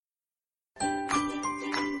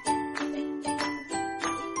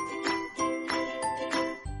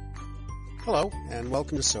Hello, and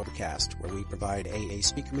welcome to Sobercast, where we provide AA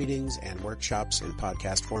speaker meetings and workshops in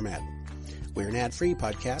podcast format. We're an ad-free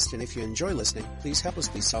podcast, and if you enjoy listening, please help us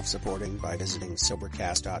be self-supporting by visiting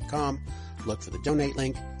Sobercast.com, look for the donate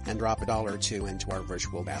link, and drop $1 or $2 into our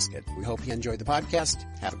virtual basket. We hope you enjoyed the podcast.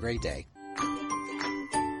 Have a great day.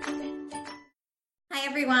 Hi,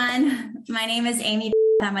 everyone. My name is Amy.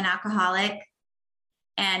 I'm an alcoholic.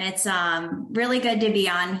 And it's really good to be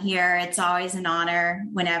on here. It's always an honor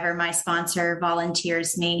whenever my sponsor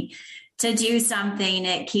volunteers me to do something.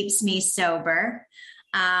 It keeps me sober.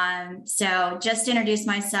 So just to introduce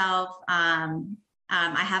myself, I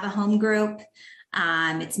have a home group.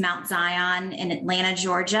 It's Mount Zion in Atlanta,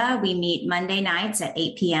 Georgia. We meet Monday nights at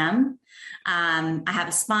 8 p.m. I have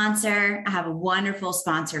a sponsor. I have a wonderful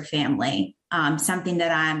sponsor family, something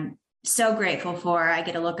that I'm so grateful for. I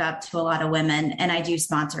get to look up to a lot of women, and I do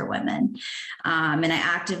sponsor women. And I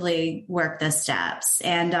actively work the steps.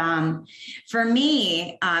 And for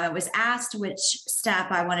me, it was asked which step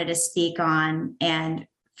I wanted to speak on. And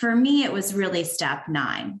for me, it was really step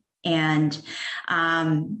 9. And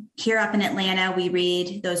here up in Atlanta, we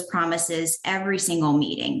read those promises every single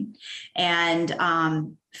meeting. And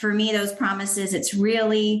for me, those promises, it's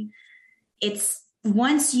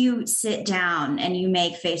once you sit down and you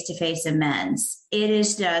make face-to-face amends,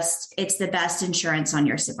 it's the best insurance on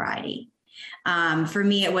your sobriety. For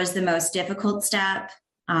me, it was the most difficult step.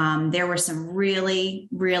 There were some really,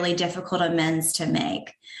 really difficult amends to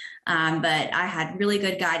make. But I had really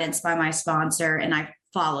good guidance by my sponsor, and I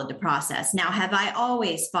followed the process. Now, have I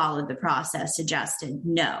always followed the process suggested?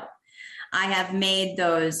 No. I have made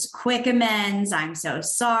those quick amends. I'm so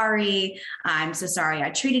sorry. I'm so sorry I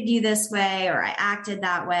treated you this way or I acted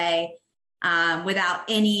that way, without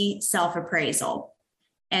any self-appraisal.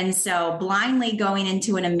 And so blindly going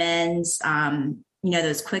into an amends,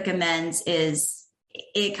 those quick amends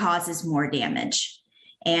it causes more damage.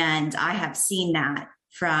 And I have seen that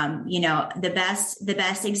from, the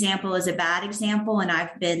best example is a bad example. And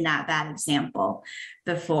I've been that bad example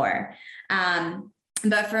before.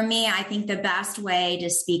 But for me, I think the best way to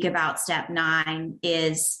speak about step 9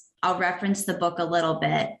 is I'll reference the book a little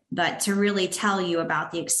bit, but to really tell you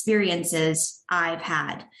about the experiences I've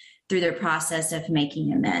had through the process of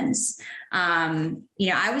making amends.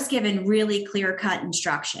 I was given really clear-cut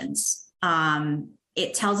instructions.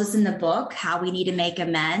 It tells us in the book how we need to make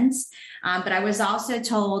amends, but I was also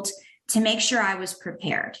told to make sure I was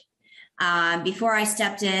prepared. Before I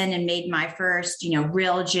stepped in and made my first,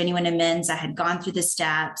 real genuine amends, I had gone through the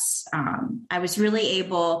steps. I was really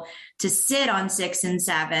able to sit on 6 and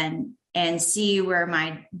 7 and see where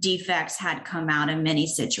my defects had come out in many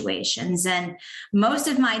situations. And most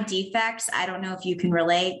of my defects, I don't know if you can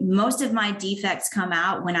relate, most of my defects come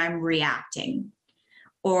out when I'm reacting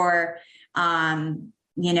or, I'm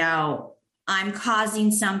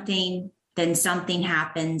causing something, then something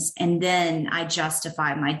happens, and then I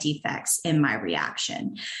justify my defects in my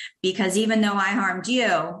reaction. Because even though I harmed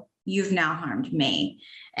you, you've now harmed me.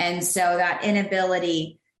 And so that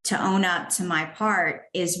inability to own up to my part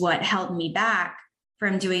is what held me back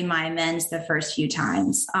from doing my amends the first few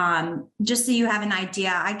times. Just so you have an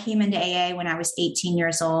idea, I came into AA when I was 18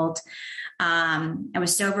 years old. I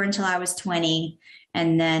was sober until I was 20,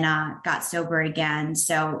 and then got sober again.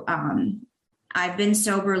 So I've been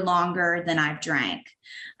sober longer than I've drank.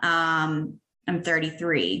 I'm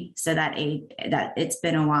 33, so that it's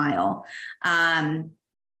been a while. And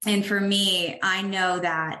for me, I know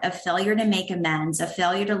that a failure to make amends, a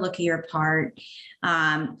failure to look at your part,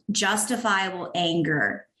 justifiable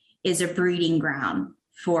anger is a breeding ground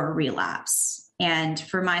for relapse. And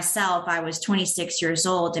for myself, I was 26 years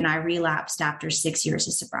old and I relapsed after 6 years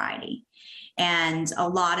of sobriety. And a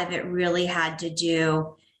lot of it really had to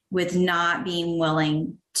do with not being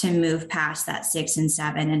willing to move past that 6 and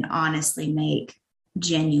 7 and honestly make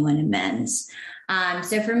genuine amends.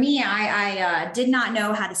 So for me, I did not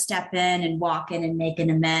know how to step in and walk in and make an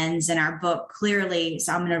amends. And our book clearly,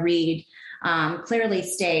 so I'm going to read, clearly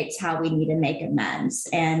states how we need to make amends.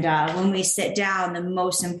 And when we sit down, the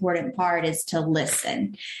most important part is to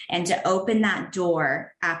listen and to open that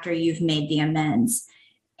door after you've made the amends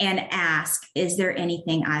and ask, is there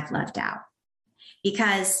anything I've left out?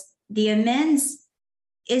 Because the amends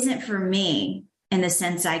isn't for me in the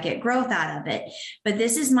sense I get growth out of it, but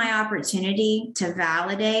this is my opportunity to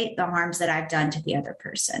validate the harms that I've done to the other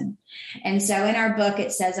person. And so in our book,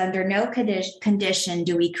 it says, under no condition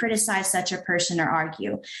do we criticize such a person or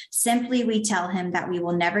argue. Simply, we tell him that we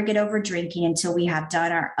will never get over drinking until we have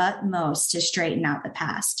done our utmost to straighten out the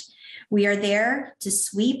past. We are there to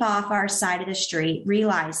sweep off our side of the street,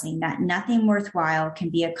 realizing that nothing worthwhile can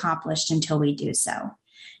be accomplished until we do so.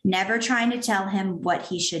 never trying to tell him what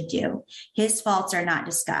he should do. His faults are not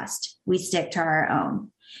discussed. We stick to our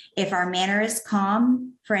own. If our manner is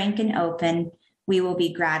calm, frank, and open, we will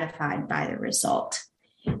be gratified by the result.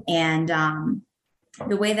 And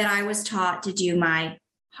the way that I was taught to do my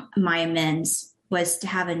amends was to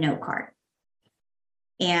have a note card.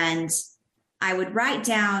 And I would write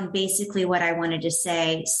down basically what I wanted to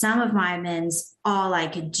say. Some of my amends, all I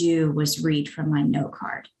could do was read from my note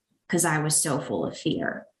card because I was so full of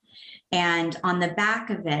fear. And on the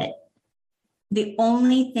back of it, the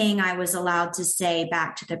only thing I was allowed to say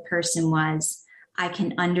back to the person was, I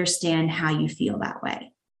can understand how you feel that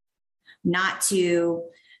way. Not to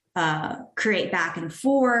create back and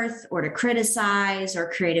forth or to criticize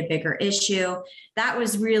or create a bigger issue. That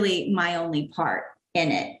was really my only part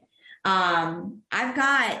in it. I've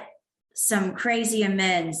got some crazy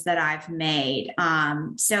amends that I've made.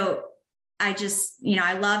 So I just,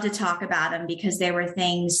 I love to talk about them because they were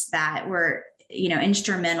things that were,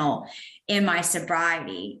 instrumental in my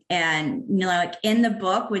sobriety. And, like in the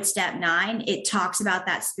book with Step 9, it talks about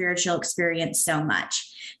that spiritual experience so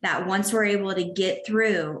much that once we're able to get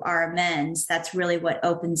through our amends, that's really what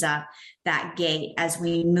opens up that gate as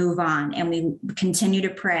we move on and we continue to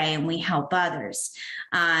pray and we help others.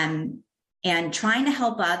 And trying to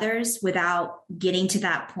help others without getting to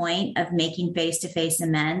that point of making face-to-face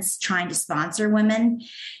amends, trying to sponsor women,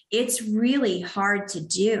 it's really hard to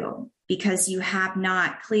do because you have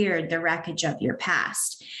not cleared the wreckage of your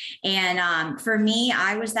past. And for me,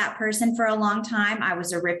 I was that person for a long time. I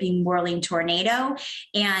was a ripping, whirling tornado.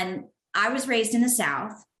 And I was raised in the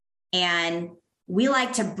South, and we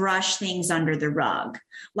like to brush things under the rug.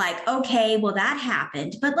 Like, okay, well, that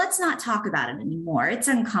happened, but let's not talk about it anymore. It's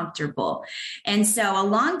uncomfortable. And so a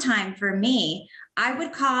long time for me, I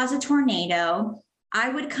would cause a tornado. I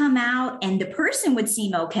would come out and the person would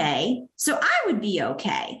seem okay. So I would be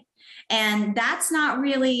okay. And that's not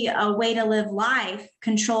really a way to live life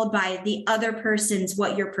controlled by the other person's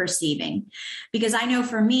what you're perceiving. Because I know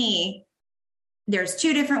for me, there's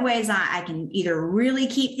two different ways I can either really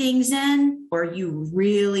keep things in or you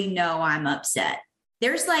really know I'm upset.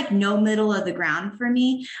 There's like no middle of the ground for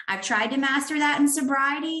me. I've tried to master that in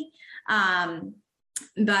sobriety,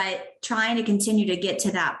 but trying to continue to get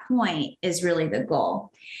to that point is really the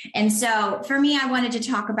goal. And so for me, I wanted to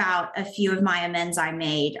talk about a few of my amends I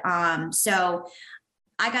made. So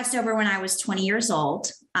I got sober when I was 20 years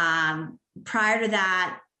old. Prior to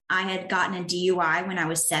that, I had gotten a DUI when I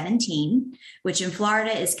was 17, which in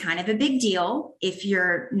Florida is kind of a big deal if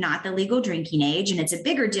you're not the legal drinking age. And it's a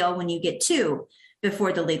bigger deal when you get 2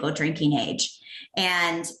 before the legal drinking age.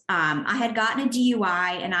 And I had gotten a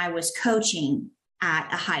DUI and I was coaching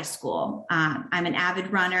at a high school. I'm an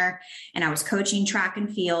avid runner and I was coaching track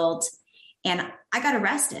and field and I got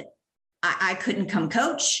arrested. I couldn't come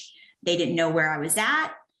coach. They didn't know where I was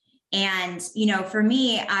at. And, for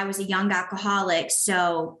me, I was a young alcoholic.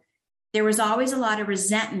 So there was always a lot of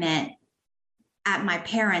resentment at my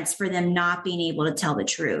parents for them not being able to tell the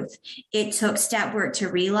truth. It took step work to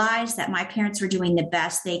realize that my parents were doing the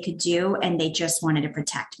best they could do and they just wanted to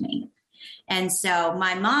protect me. And so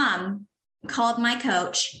my mom called my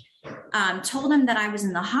coach, told him that I was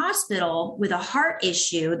in the hospital with a heart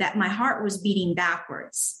issue, that my heart was beating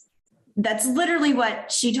backwards. That's literally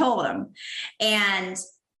what she told him. And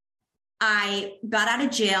I got out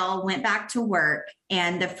of jail, went back to work.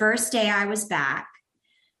 And the first day I was back,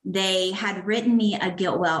 they had written me a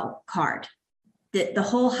get well card, the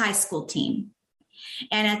whole high school team.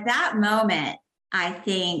 And at that moment, I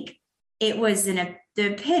think it was the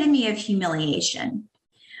epitome of humiliation.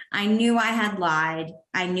 I knew I had lied.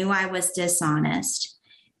 I knew I was dishonest.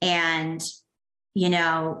 And,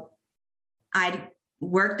 I'd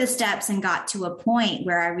worked the steps and got to a point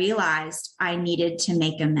where I realized I needed to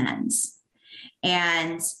make amends.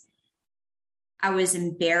 And I was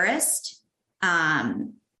embarrassed. I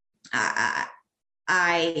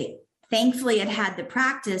thankfully had the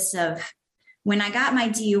practice of when I got my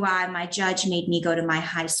DUI, my judge made me go to my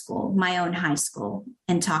own high school,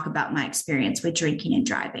 and talk about my experience with drinking and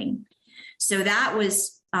driving. So that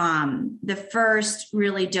was the first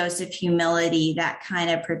really dose of humility that kind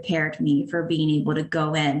of prepared me for being able to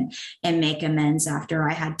go in and make amends after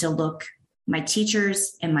I had to look my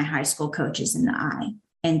teachers and my high school coaches in the eye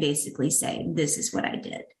and basically say, this is what I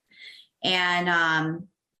did. And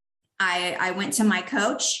I went to my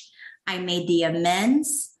coach. I made the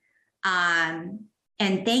amends. And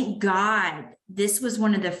thank God, this was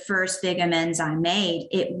one of the first big amends I made.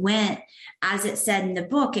 It went, as it said in the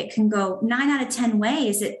book, it can go 9 out of 10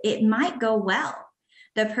 ways. It might go well.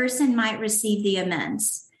 The person might receive the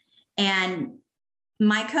amends. And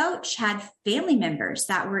my coach had family members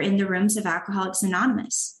that were in the rooms of Alcoholics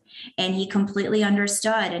Anonymous, and he completely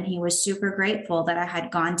understood, and he was super grateful that I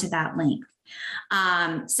had gone to that length.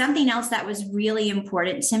 Something else that was really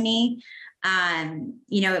important to me,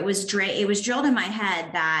 it was drilled in my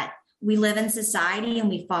head that we live in society and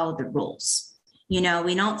we follow the rules. We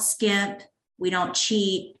don't skimp, we don't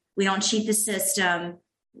cheat the system.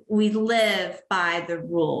 We live by the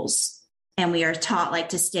rules, and we are taught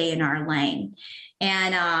to stay in our lane.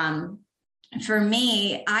 And for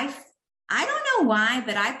me, I don't know why,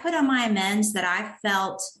 but I put on my amends that I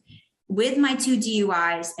felt with my 2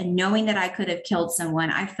 DUIs and knowing that I could have killed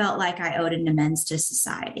someone. I felt like I owed an amends to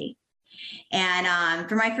society. And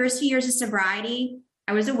for my first few years of sobriety,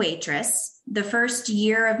 I was a waitress. The first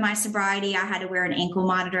year of my sobriety, I had to wear an ankle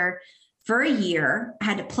monitor for a year. I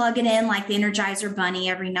had to plug it in like the Energizer Bunny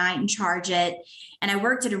every night and charge it. And I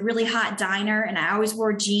worked at a really hot diner, and I always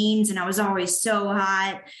wore jeans, and I was always so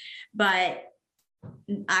hot, but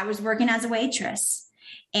I was working as a waitress.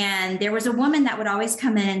 And there was a woman that would always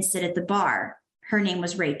come in and sit at the bar. Her name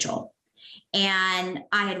was Rachel. And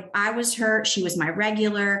I was her, she was my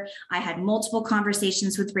regular. I had multiple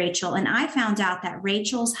conversations with Rachel, and I found out that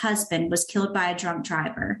Rachel's husband was killed by a drunk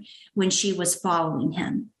driver when she was following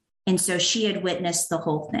him. And so she had witnessed the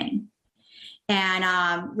whole thing.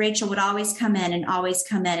 And Rachel would always come in. And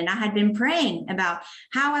I had been praying about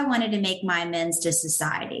how I wanted to make my amends to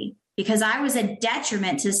society, because I was a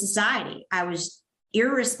detriment to society. I was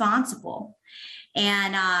irresponsible.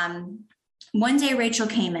 And one day Rachel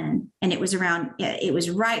came in, and it was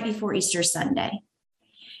right before Easter Sunday.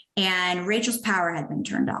 And Rachel's power had been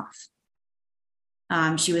turned off.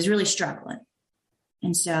 She was really struggling.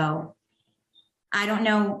 And so I don't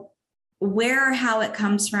know where or how it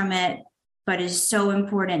comes from it, but it's so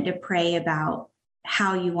important to pray about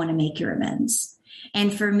how you want to make your amends.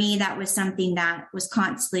 And for me, that was something that was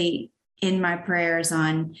constantly in my prayers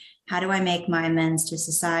on how do I make my amends to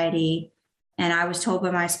society. And I was told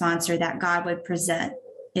by my sponsor that God would present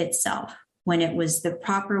itself when it was the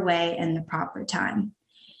proper way and the proper time.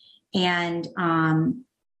 And,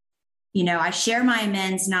 I share my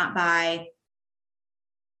amends not by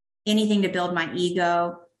anything to build my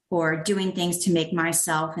ego or doing things to make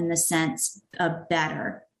myself in the sense of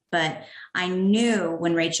better. But I knew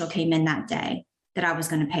when Rachel came in that day that I was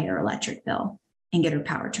going to pay her electric bill and get her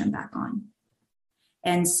power turned back on.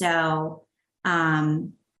 And so I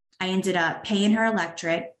ended up paying her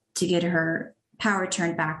electric to get her power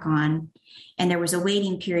turned back on. And there was a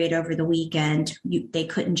waiting period over the weekend. They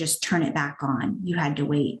couldn't just turn it back on. You had to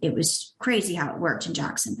wait. It was crazy how it worked in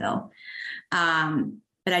Jacksonville.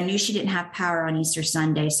 But I knew she didn't have power on Easter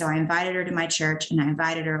Sunday. So I invited her to my church, and I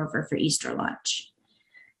invited her over for Easter lunch.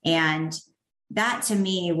 And that to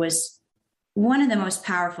me was one of the most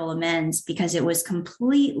powerful amends, because it was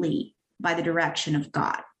completely by the direction of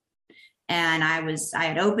God. And I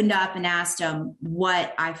had opened up and asked him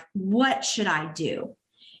what should I do?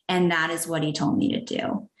 And that is what he told me to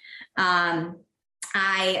do.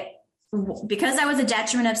 Because I was a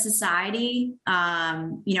detriment of society,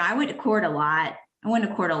 I went to court a lot.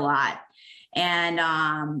 And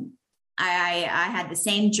I had the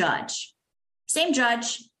same judge.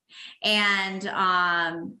 And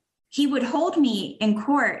he would hold me in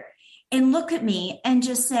court and look at me and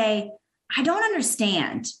just say, I don't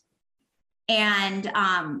understand. And,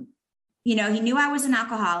 he knew I was an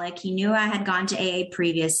alcoholic. He knew I had gone to AA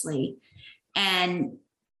previously. And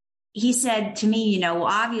he said to me, well,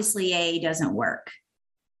 obviously AA doesn't work,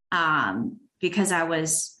 because I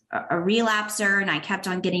was a relapser and I kept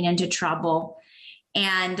on getting into trouble.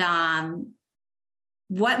 And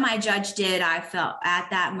what my judge did, I felt at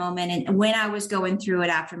that moment, and when I was going through it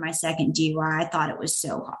after my second DUI, I thought it was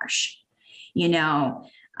so harsh.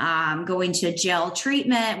 Going to jail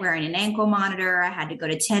treatment, wearing an ankle monitor. I had to go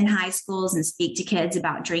to 10 high schools and speak to kids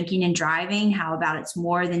about drinking and driving, how about it's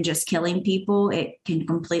more than just killing people. It can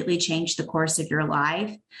completely change the course of your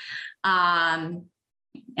life. And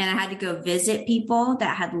I had to go visit people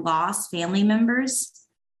that had lost family members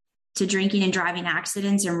to drinking and driving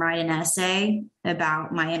accidents and write an essay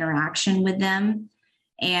about my interaction with them.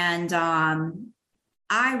 And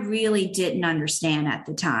I really didn't understand at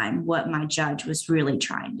the time what my judge was really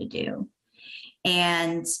trying to do.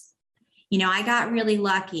 And, I got really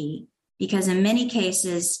lucky, because in many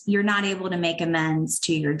cases, you're not able to make amends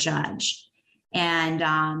to your judge. And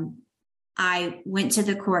I went to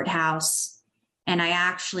the courthouse, and I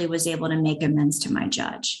actually was able to make amends to my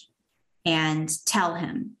judge and tell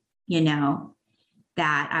him,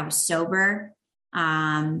 that I was sober,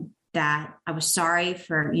 that I was sorry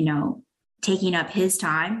for, taking up his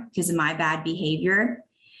time because of my bad behavior.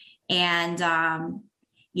 And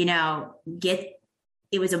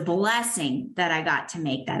it was a blessing that I got to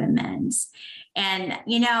make that amends. And,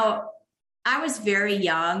 I was very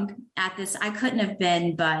young at this. I couldn't have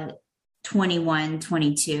been but 21,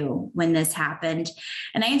 22 when this happened.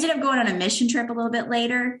 And I ended up going on a mission trip a little bit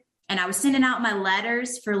later. And I was sending out my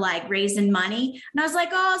letters for like raising money. And I was like,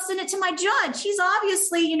 oh, I'll send it to my judge. He's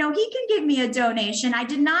obviously, he can give me a donation. I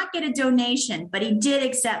did not get a donation, but he did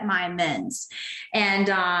accept my amends. And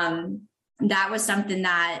that was something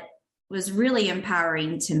that was really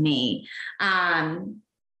empowering to me.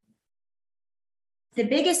 The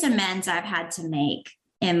biggest amends I've had to make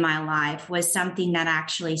in my life was something that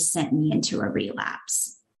actually sent me into a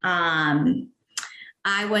relapse. I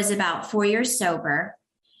was about 4 years sober,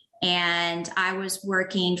 and I was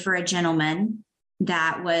working for a gentleman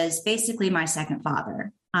that was basically my second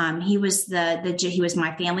father. He was he was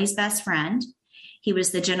my family's best friend. He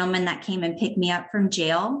was the gentleman that came and picked me up from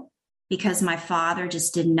jail because my father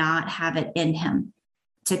just did not have it in him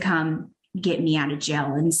to come get me out of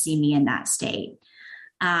jail and see me in that state.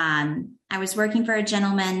 I was working for a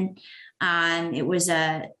gentleman. It was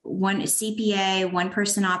a CPA, one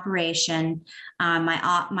person operation.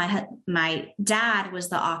 My dad was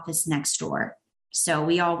the office next door. So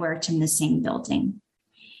we all worked in the same building.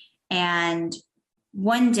 And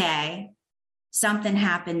one day something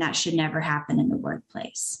happened that should never happen in the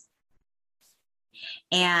workplace.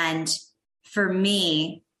 And for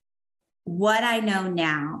me, what I know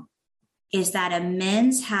now is that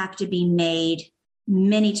amends have to be made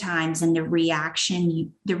many times in the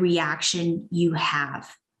reaction you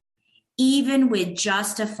have, even with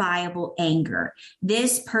justifiable anger.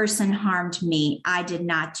 This person harmed me. I did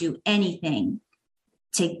not do anything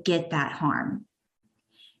to get that harm.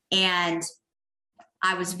 And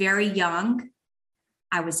I was very young.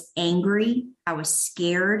 I was angry. I was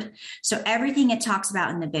scared. So everything it talks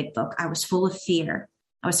about in the big book, I was full of fear.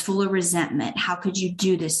 I was full of resentment. How could you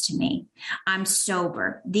do this to me? I'm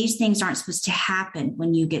sober. These things aren't supposed to happen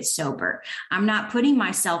when you get sober. I'm not putting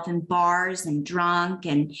myself in bars and drunk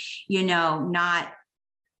and,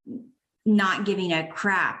 not giving a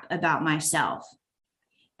crap about myself.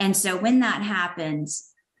 And so when that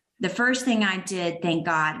happens, the first thing I did, thank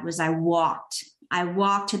God, was I walked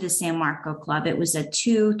to the San Marco Club. It was a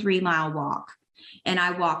 2-3 mile walk. And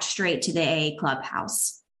I walked straight to the AA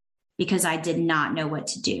clubhouse, because I did not know what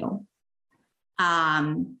to do.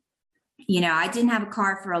 I didn't have a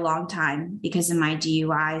car for a long time because of my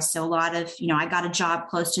DUI. So a lot of, I got a job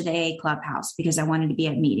close to the AA clubhouse because I wanted to be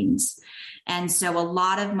at meetings. And so a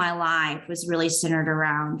lot of my life was really centered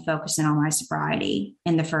around focusing on my sobriety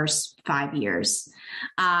in the first 5 years.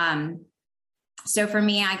 So for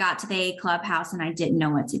me, I got to the AA clubhouse and I didn't know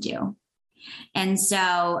what to do. And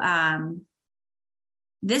so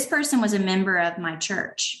this person was a member of my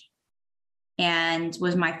church and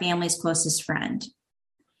was my family's closest friend.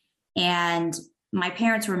 And my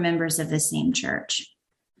parents were members of the same church.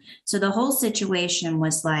 So the whole situation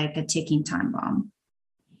was like a ticking time bomb.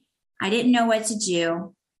 I didn't know what to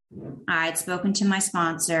do. I had spoken to my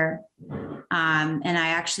sponsor, and I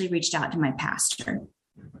actually reached out to my pastor.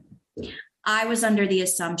 I was under the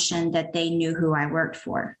assumption that they knew who I worked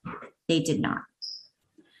for. They did not.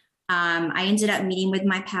 I ended up meeting with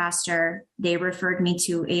my pastor. They referred me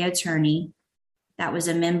to an attorney that was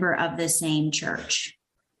a member of the same church.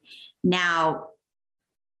 Now,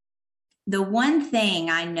 the one thing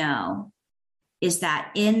I know is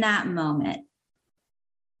that in that moment,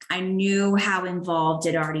 I knew how involved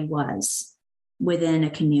it already was within a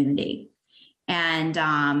community. And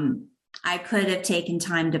I could have taken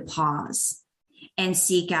time to pause and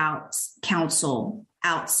seek out counsel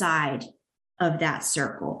outside of that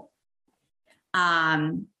circle.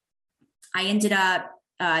 I ended up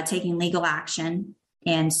taking legal action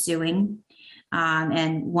and suing,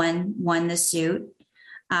 and won the suit.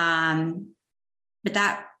 But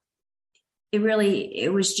that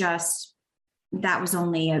was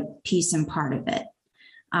only a piece and part of it.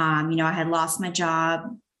 I had lost my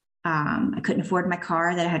job. I couldn't afford my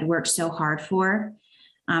car that I had worked so hard for.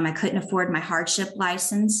 I couldn't afford my hardship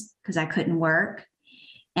license because I couldn't work.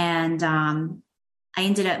 And I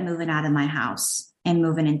ended up moving out of my house and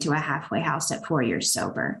moving into a halfway house at 4 years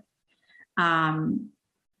sober.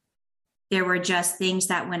 There were just things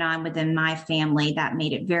that went on within my family that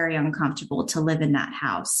made it very uncomfortable to live in that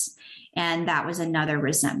house. And that was another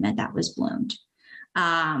resentment that was bloomed.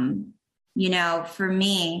 For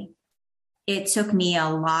me, it took me a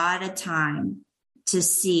lot of time to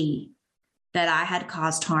see that I had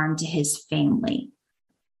caused harm to his family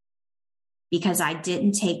because I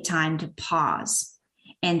didn't take time to pause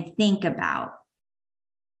and think about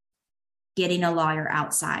getting a lawyer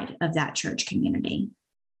outside of that church community.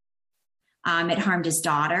 It harmed his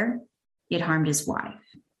daughter. It harmed his wife.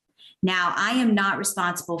 Now, I am not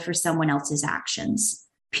responsible for someone else's actions.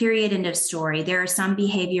 Period. End of story. There are some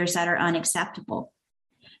behaviors that are unacceptable,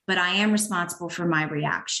 but I am responsible for my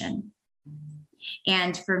reaction.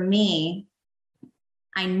 And for me,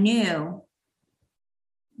 I knew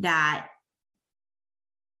that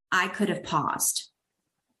I could have paused,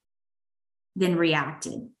 then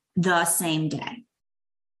reacted the same day,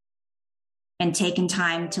 and taken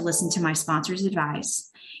time to listen to my sponsor's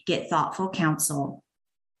advice, get thoughtful counsel,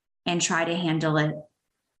 and try to handle it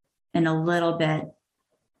in a little bit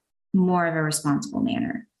more of a responsible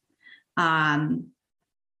manner.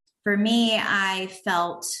 For me, I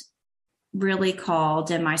felt really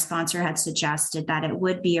called, and my sponsor had suggested that it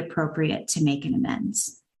would be appropriate to make an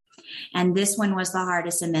amends. And this one was the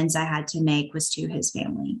hardest amends I had to make, was to his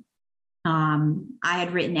family. I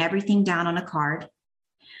had written everything down on a card,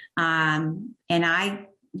 and I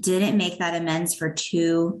didn't make that amends for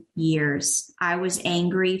 2 years. I was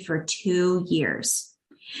angry for 2 years,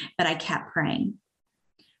 but I kept praying.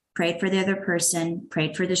 Prayed for the other person,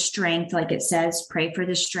 prayed for the strength, like it says, pray for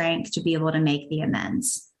the strength to be able to make the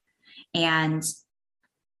amends. And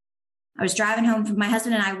I was driving home from, my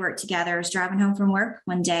husband and I worked together. I was driving home from work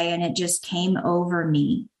one day, and it just came over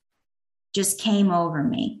me,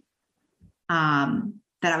 that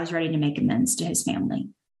I was ready to make amends to his family.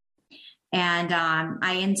 And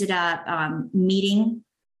I ended up meeting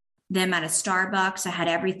them at a Starbucks. I had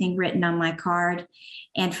everything written on my card.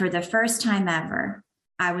 And for the first time ever,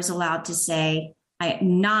 I was allowed to say, I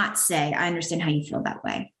understand how you feel that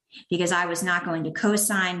way, because I was not going to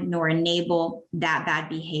co-sign nor enable that bad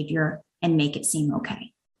behavior and make it seem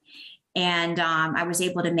okay. And I was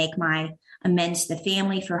able to make my amends to the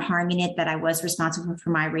family for harming it, that I was responsible for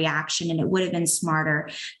my reaction. And it would have been smarter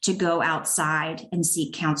to go outside and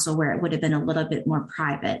seek counsel where it would have been a little bit more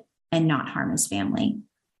private and not harm his family.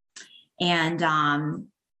 And,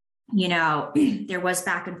 there was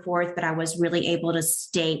back and forth, but I was really able to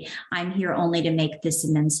state, I'm here only to make this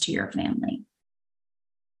amends to your family.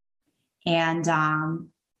 And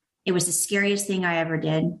it was the scariest thing I ever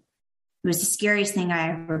did.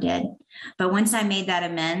 But once I made that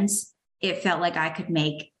amends, it felt like I could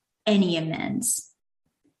make any amends.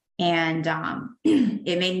 And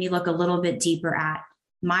it made me look a little bit deeper at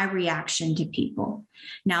my reaction to people.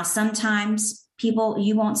 Now, sometimes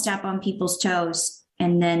you won't step on people's toes,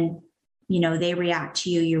 and then, they react to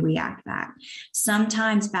you, you react back.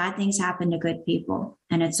 Sometimes bad things happen to good people,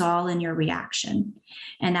 and it's all in your reaction.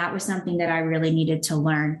 And that was something that I really needed to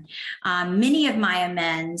learn. Many of my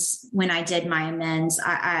amends, when I did my amends,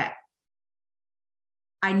 I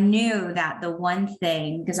knew that the one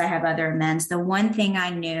thing, because I have other amends, the one thing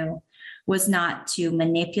I knew was not to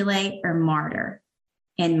manipulate or martyr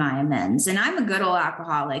in my amends. And I'm a good old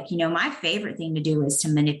alcoholic. My favorite thing to do is to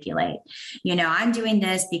manipulate. I'm doing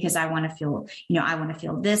this because I want to feel, I want to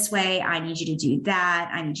feel this way. I need you to do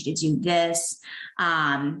that. I need you to do this.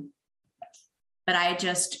 But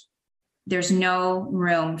there's no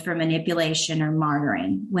room for manipulation or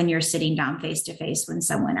martyring when you're sitting down face to face with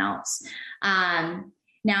someone else.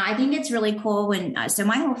 Now, I think it's really cool when, so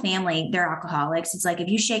my whole family, they're alcoholics. It's like, if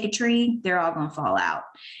you shake a tree, they're all going to fall out.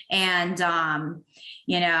 And,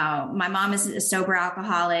 my mom is a sober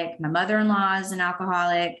alcoholic. My mother-in-law is an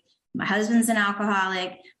alcoholic. My husband's an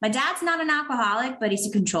alcoholic. My dad's not an alcoholic, but he's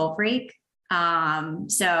a control freak.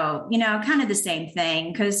 So, kind of the same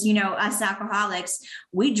thing, because, us alcoholics,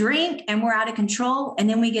 we drink and we're out of control, and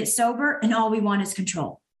then we get sober and all we want is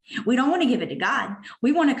control. We don't want to give it to God.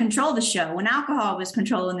 We want to control the show, when alcohol was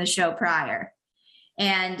controlling the show prior.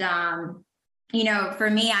 And, for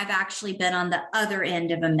me, I've actually been on the other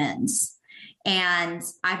end of amends, and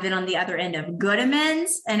I've been on the other end of good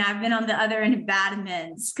amends, and I've been on the other end of bad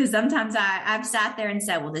amends. Because sometimes I've sat there and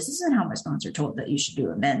said, well, this isn't how my sponsor told that you should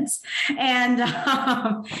do amends. And,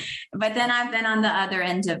 but then I've been on the other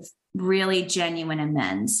end of really genuine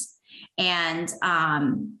amends. And,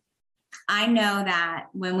 I know that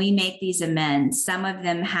when we make these amends, some of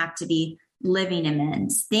them have to be living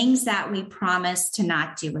amends, things that we promise to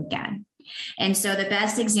not do again. And so the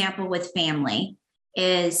best example with family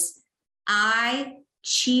is I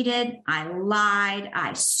cheated, I lied,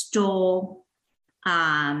 I stole,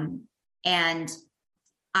 and I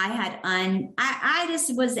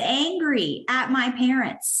just was angry at my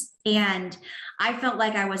parents, and I felt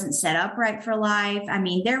like I wasn't set up right for life. I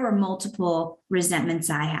mean, there were multiple resentments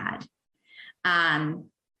I had.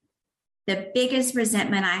 The biggest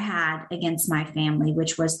resentment I had against my family,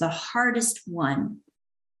 which was the hardest one,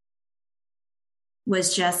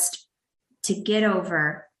 was just to get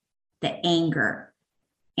over the anger.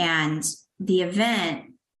 And the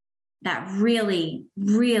event that really,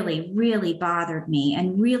 really, really bothered me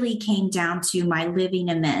and really came down to my living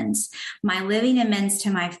amends. My living amends to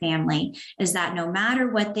my family is that no matter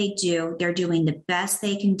what they do, they're doing the best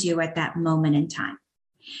they can do at that moment in time.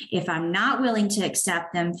 If I'm not willing to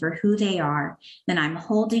accept them for who they are, then I'm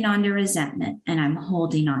holding on to resentment and I'm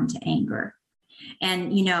holding on to anger.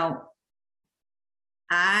 And,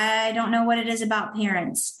 I don't know what it is about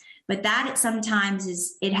parents, but that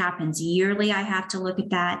sometimes it happens yearly. I have to look at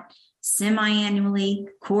that semi-annually,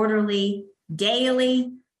 quarterly,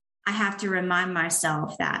 daily. I have to remind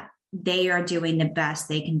myself that they are doing the best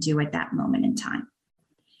they can do at that moment in time.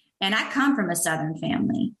 And I come from a Southern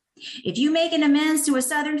family. If you make an amends to a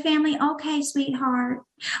Southern family, okay, sweetheart,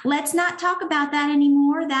 let's not talk about that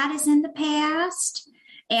anymore. That is in the past.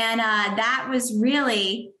 And that was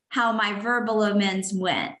really how my verbal amends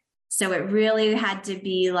went. So it really had to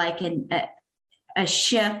be like a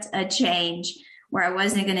shift, a change, where I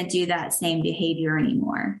wasn't going to do that same behavior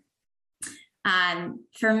anymore.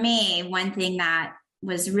 For me, one thing that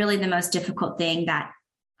was really the most difficult thing that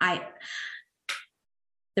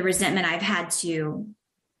the resentment I've had to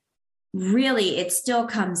really, it still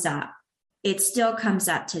comes up. It still comes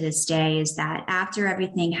up to this day is that after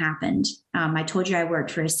everything happened, I told you I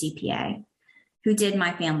worked for a CPA who did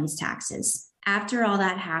my family's taxes. After all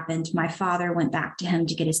that happened, my father went back to him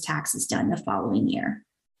to get his taxes done the following year.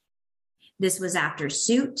 This was after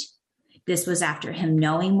suit. This was after him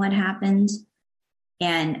knowing what happened.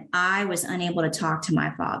 And I was unable to talk to my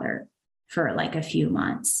father for like a few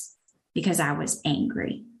months because I was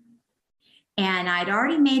angry. And I'd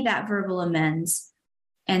already made that verbal amends.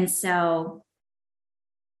 And so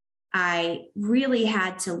I really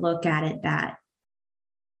had to look at it that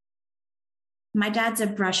my dad's a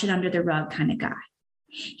brush it under the rug kind of guy.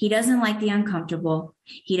 He doesn't like the uncomfortable.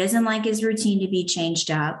 He doesn't like his routine to be changed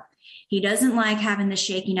up. He doesn't like having the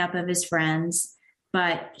shaking up of his friends,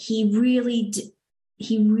 but he really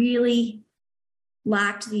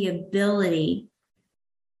lacked the ability,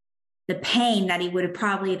 the pain that he would have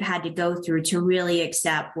probably have had to go through to really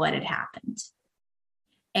accept what had happened.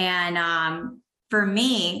 And for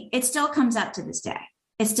me, it still comes up to this day.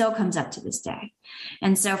 It still comes up to this day.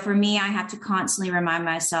 And so for me, I have to constantly remind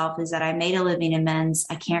myself is that I made a living amends.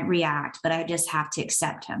 I can't react, but I just have to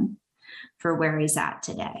accept him for where he's at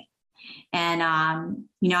today. And,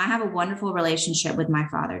 I have a wonderful relationship with my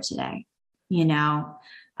father today.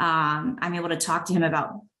 I'm able to talk to him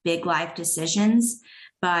about big life decisions,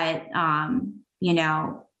 but,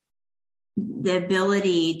 the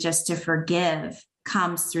ability just to forgive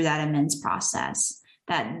comes through that amends process,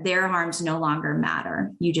 that their harms no longer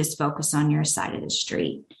matter. You just focus on your side of the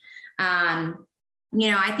street. I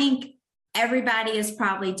think everybody has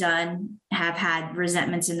probably have had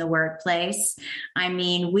resentments in the workplace. I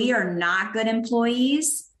mean, we are not good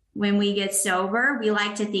employees when we get sober. We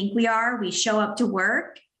like to think we are. We show up to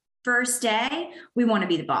work first day, we want to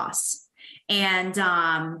be the boss. And,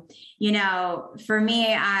 for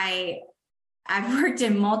me, I've worked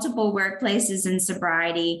in multiple workplaces in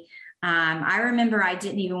sobriety. I remember I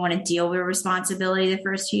didn't even want to deal with responsibility the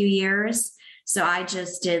first few years. So I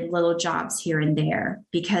just did little jobs here and there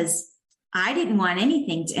because I didn't want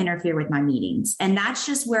anything to interfere with my meetings. And that's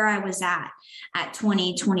just where I was at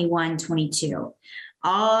 20, 21, 22.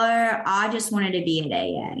 I just wanted to be at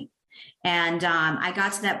AA. And I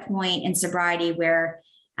got to that point in sobriety where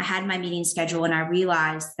I had my meeting schedule and I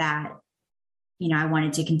realized that, I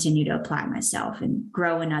wanted to continue to apply myself and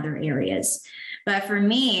grow in other areas. But for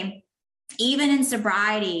me, even in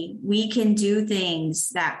sobriety, we can do things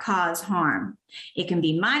that cause harm. It can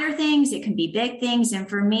be minor things, it can be big things. And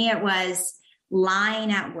for me, it was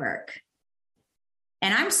lying at work.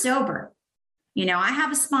 And I'm sober. I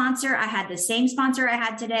have a sponsor. I had the same sponsor I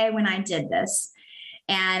had today when I did this.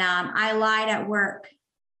 And I lied at work.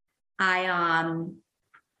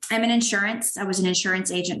 I'm in insurance. I was an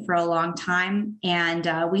insurance agent for a long time. And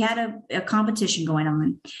we had a competition going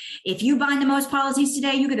on. If you bind the most policies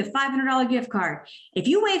today, you get a $500 gift card. If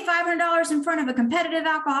you weigh $500 in front of a competitive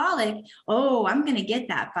alcoholic, I'm going to get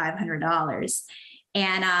that $500.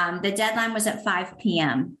 And the deadline was at 5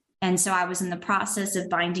 p.m. And so I was in the process of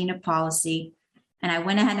binding a policy. And I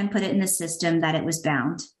went ahead and put it in the system that it was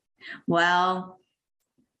bound. Well,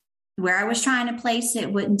 where I was trying to place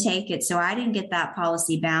it wouldn't take it. So I didn't get that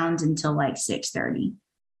policy bound until like 6:30.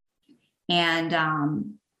 And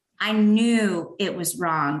I knew it was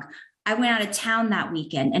wrong. I went out of town that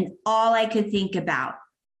weekend and all I could think about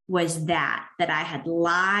was that I had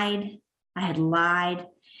lied.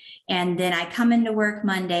 And then I come into work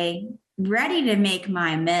Monday ready to make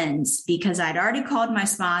my amends because I'd already called my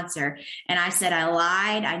sponsor and I said, I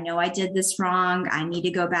lied. I know I did this wrong. I need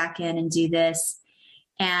to go back in and do this.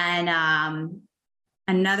 And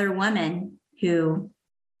another woman who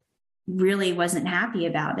really wasn't happy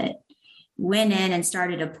about it went in and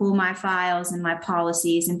started to pull my files and my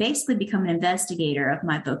policies and basically become an investigator of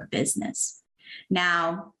my book of business.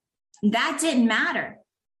 Now, that didn't matter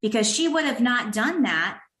because she would have not done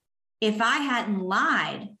that if I hadn't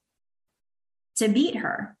lied to beat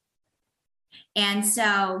her. And so,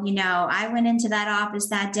 I went into that office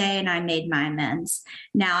that day and I made my amends.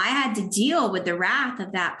 Now, I had to deal with the wrath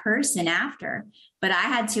of that person after, but I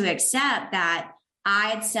had to accept that I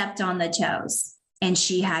had stepped on the toes and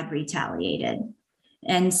she had retaliated.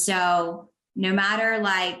 And so no matter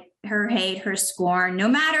like her hate, her scorn, no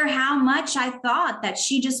matter how much I thought that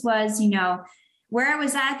she just was, where I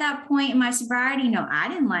was at that point in my sobriety, I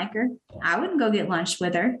didn't like her. I wouldn't go get lunch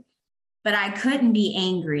with her, but I couldn't be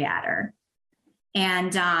angry at her.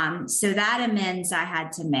 And so that amends I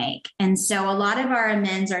had to make. And so a lot of our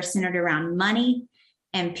amends are centered around money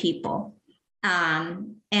and people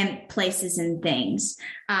and places and things.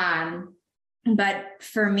 But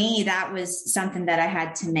for me, that was something that I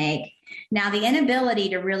had to make. Now, the inability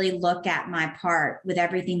to really look at my part with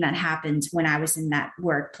everything that happened when I was in that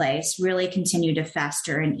workplace really continued to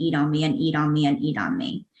fester and eat on me and eat on me and eat on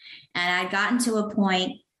me. And I'd gotten to a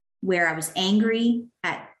point where I was angry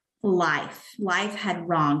at life. Life had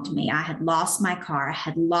wronged me. I had lost my car. I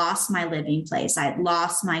had lost my living place. I had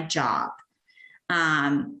lost my job.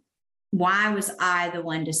 Why was I the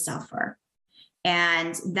one to suffer?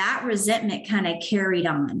 And that resentment kind of carried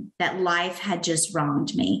on, that life had just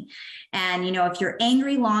wronged me. And, if you're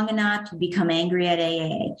angry long enough, you become angry at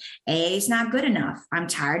AA. AA is not good enough. I'm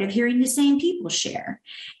tired of hearing the same people share.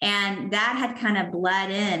 And that had kind of bled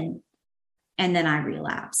in. And then I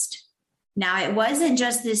relapsed. Now, it wasn't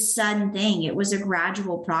just this sudden thing. It was a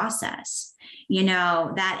gradual process.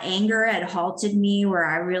 That anger had halted me where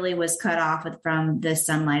I really was cut off from the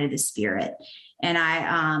sunlight of the spirit.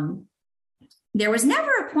 And there was never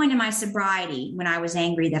a point in my sobriety when I was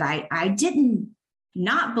angry that I didn't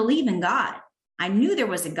not believe in God. I knew there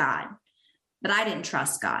was a God, but I didn't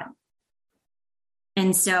trust God.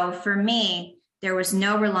 And so for me, there was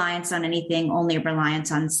no reliance on anything, only reliance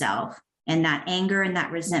on self. And that anger and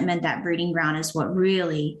that resentment, that breeding ground is what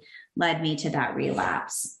really led me to that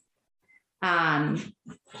relapse. Bear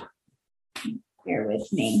with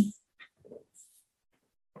me.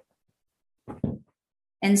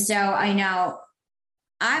 And so I know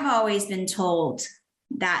I've always been told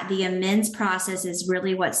that the amends process is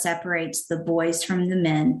really what separates the boys from the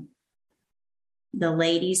men, the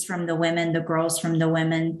ladies from the women, the girls from the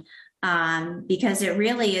women, because it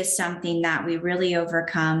really is something that we really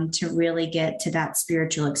overcome to really get to that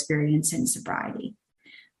spiritual experience in sobriety.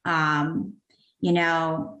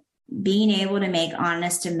 Being able to make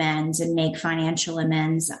honest amends and make financial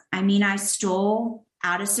amends. I stole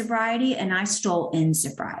out of sobriety and I stole in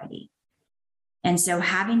sobriety. And so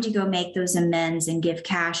having to go make those amends and give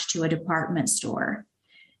cash to a department store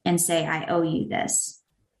and say, I owe you this.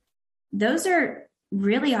 Those are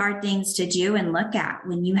really hard things to do and look at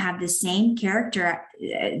when you have the same character.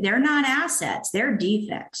 They're not assets, they're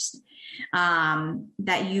defects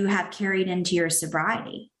that you have carried into your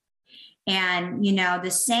sobriety. And, the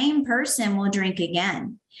same person will drink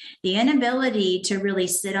again. The inability to really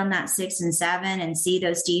sit on that 6 and 7 and see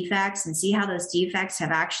those defects and see how those defects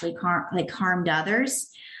have actually harmed others.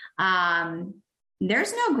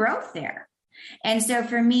 There's no growth there. And so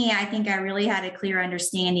for me, I think I really had a clear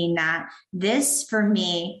understanding that this for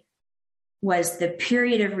me was the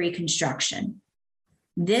period of reconstruction.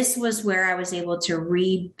 This was where I was able to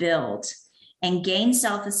rebuild and gain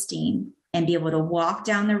self-esteem and be able to walk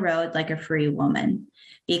down the road like a free woman.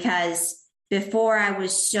 Because before I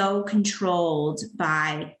was so controlled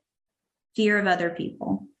by fear of other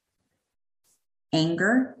people,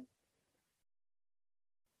 anger,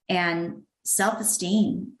 and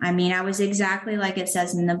self-esteem. I was exactly like it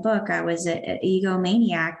says in the book. I was an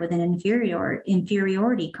egomaniac with an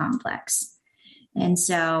inferiority complex. And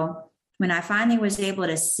so when I finally was able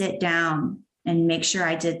to sit down and make sure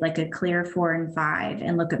I did like a clear 4 and 5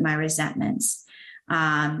 and look at my resentments,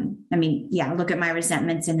 look at my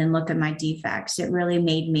resentments and then look at my defects. It really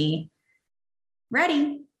made me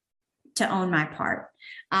ready to own my part.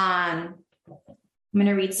 I'm going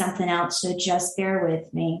to read something else, so just bear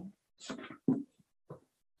with me.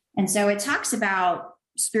 And so it talks about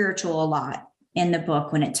spiritual a lot in the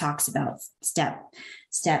book when it talks about step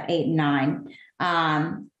 8 and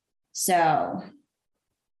 9. So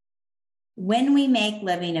when we make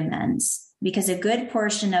living amends, because a good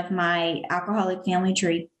portion of my alcoholic family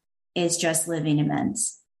tree is just living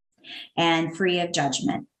amends and free of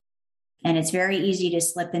judgment. And it's very easy to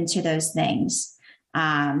slip into those things.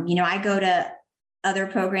 I go to other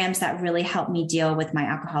programs that really help me deal with my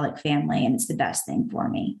alcoholic family, and it's the best thing for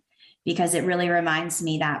me because it really reminds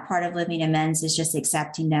me that part of living amends is just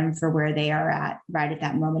accepting them for where they are at right at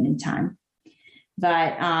that moment in time.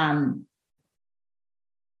 But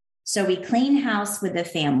so we clean house with the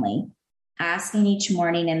family, asking each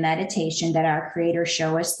morning in meditation that our Creator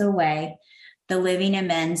show us the way. The living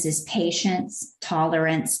amends is patience,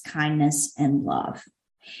 tolerance, kindness, and love.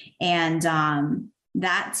 And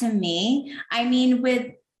that to me, I'm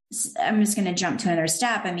just going to jump to another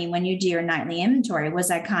step. When you do your nightly inventory, was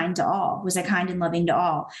I kind to all? Was I kind and loving to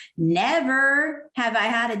all? Never have I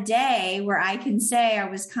had a day where I can say I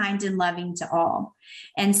was kind and loving to all.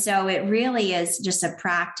 And so it really is just a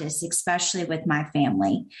practice, especially with my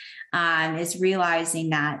family, is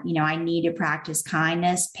realizing that, I need to practice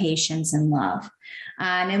kindness, patience, and love.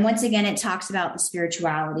 And once again, it talks about the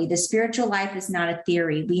spirituality. The spiritual life is not a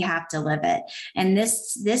theory. We have to live it. And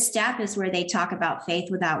this step is where they talk about faith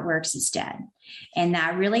without works is dead. And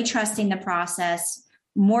that really trusting the process,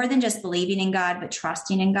 more than just believing in God, but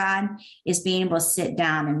trusting in God, is being able to sit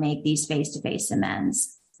down and make these face-to-face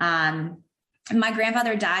amends. My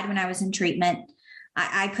grandfather died when I was in treatment.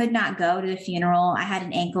 I could not go to the funeral. I had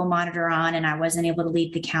an ankle monitor on and I wasn't able to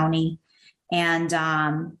leave the county. And,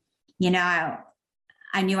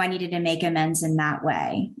 I knew I needed to make amends in that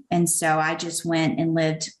way. And so I just went and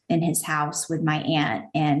lived in his house with my aunt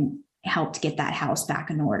and helped get that house back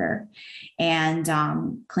in order and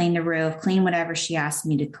clean the roof, clean whatever she asked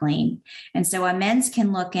me to clean. And so amends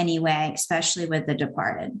can look any way, especially with the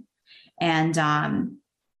departed. And,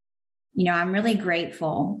 I'm really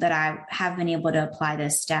grateful that I have been able to apply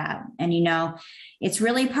this step. And, it's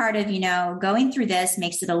really part of, going through this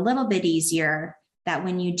makes it a little bit easier that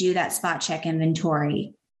when you do that spot check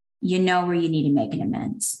inventory, you know where you need to make an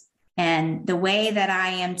amends. And the way that I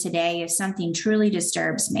am today, if something truly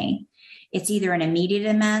disturbs me, it's either an immediate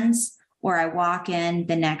amends or I walk in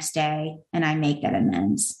the next day and I make that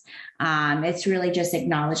amends. It's really just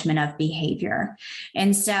acknowledgement of behavior.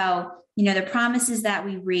 And so, the promises that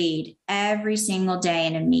we read every single day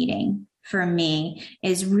in a meeting for me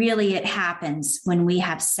is really, it happens when we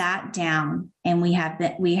have sat down and we have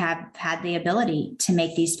had the ability to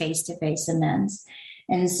make these face-to-face amends.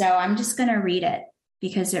 And so I'm just going to read it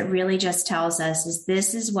because it really just tells us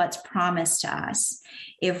this is what's promised to us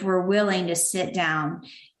if we're willing to sit down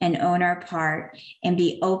and own our part and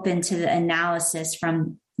be open to the analysis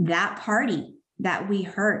from that party that we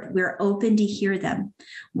hurt. We're open to hear them.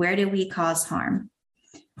 Where did we cause harm?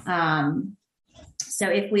 So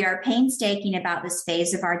if we are painstaking about this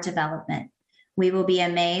phase of our development, we will be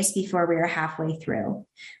amazed before we are halfway through.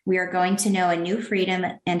 We are going to know a new freedom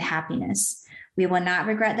and happiness. We will not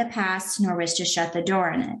regret the past nor wish to shut the door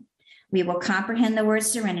on it. We will comprehend the word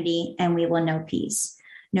serenity and we will know peace.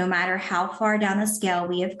 No matter how far down the scale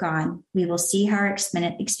we have gone, we will see how our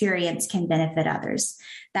experience can benefit others.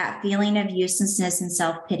 That feeling of uselessness and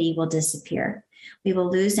self-pity will disappear. We will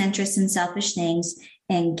lose interest in selfish things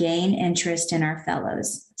and gain interest in our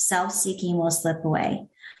fellows. Self-seeking will slip away.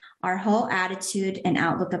 Our whole attitude and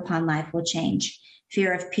outlook upon life will change.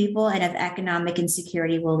 Fear of people and of economic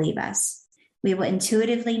insecurity will leave us. We will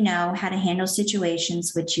intuitively know how to handle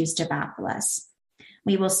situations which used to baffle us.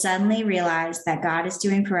 We will suddenly realize that God is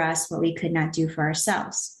doing for us what we could not do for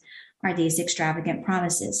ourselves. Are these extravagant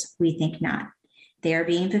promises? We think not. They are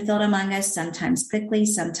being fulfilled among us, sometimes quickly,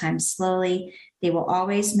 sometimes slowly. They will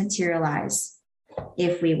always materialize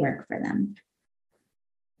if we work for them.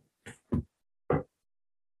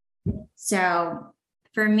 So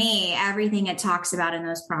for me, everything it talks about in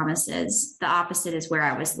those promises, the opposite is where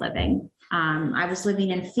I was living. I was living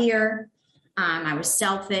in fear. I was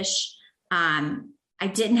selfish. I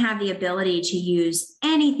didn't have the ability to use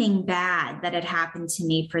anything bad that had happened to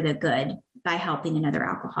me for the good by helping another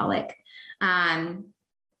alcoholic. And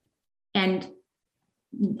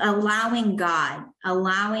allowing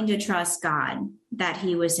to trust God that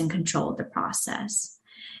he was in control of the process.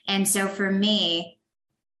 And so for me,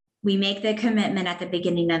 we make the commitment at the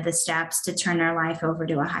beginning of the steps to turn our life over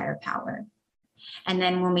to a higher power. And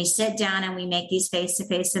then when we sit down and we make these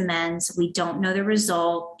face-to-face amends, we don't know the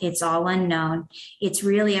result. It's all unknown. It's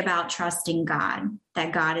really about trusting God,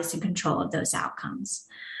 that God is in control of those outcomes.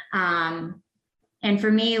 And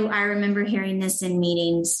for me, I remember hearing this in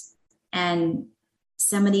meetings, and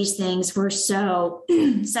some of these things were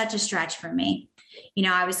such a stretch for me.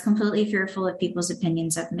 I was completely fearful of people's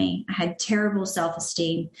opinions of me. I had terrible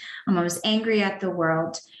self-esteem. I was angry at the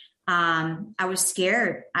world. I was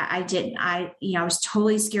scared. I was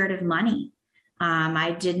totally scared of money.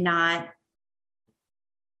 I did not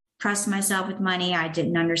trust myself with money. I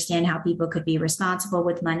didn't understand how people could be responsible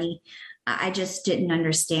with money. I just didn't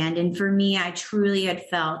understand. And for me, I truly had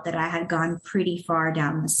felt that I had gone pretty far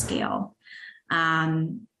down the scale.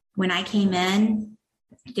 When I came in,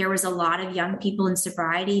 there was a lot of young people in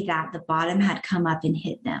sobriety that the bottom had come up and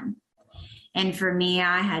hit them. And for me,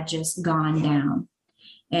 I had just gone down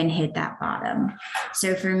and hit that bottom.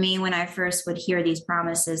 So for me, when I first would hear these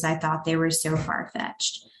promises, I thought they were so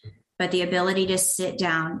far-fetched. But the ability to sit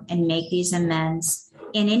down and make these amends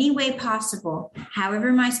in any way possible,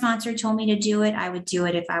 however my sponsor told me to do it, I would do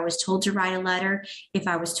it. If I was told to write a letter, if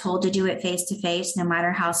I was told to do it face-to-face, no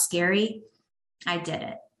matter how scary, I did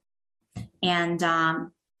it. And,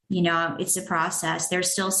 it's a process.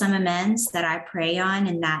 There's still some amends that I pray on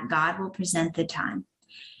and that God will present the time.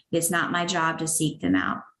 It's not my job to seek them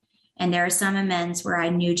out. And there are some amends where I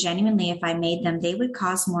knew genuinely if I made them, they would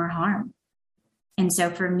cause more harm. And so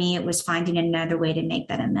for me, it was finding another way to make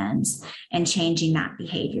that amends and changing that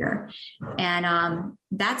behavior. And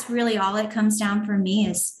that's really all it comes down for me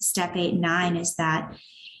is step 8 and 9 is that,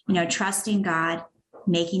 trusting God,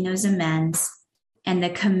 making those amends, and the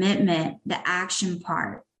commitment, the action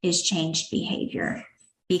part is changed behavior.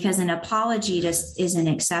 Because an apology just isn't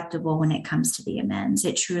acceptable when it comes to the amends.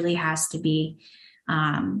 It truly has to be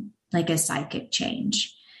like a psychic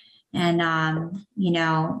change. And,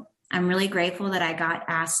 I'm really grateful that I got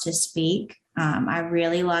asked to speak. I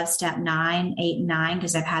really love step 9, 8, and 9,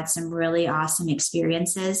 because I've had some really awesome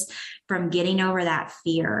experiences from getting over that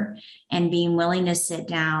fear and being willing to sit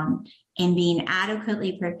down and being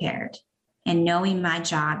adequately prepared and knowing my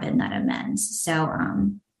job in that amends. So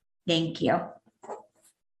thank you.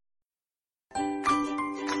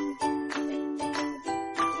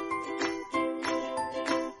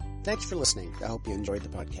 Thanks for listening. I hope you enjoyed the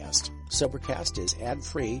podcast. Sobercast is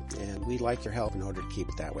ad-free, and we'd like your help in order to keep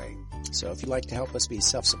it that way. So if you'd like to help us be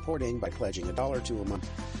self-supporting by pledging $1 or $2 a month,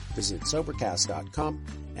 visit Sobercast.com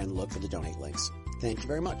and look for the donate links. Thank you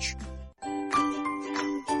very much.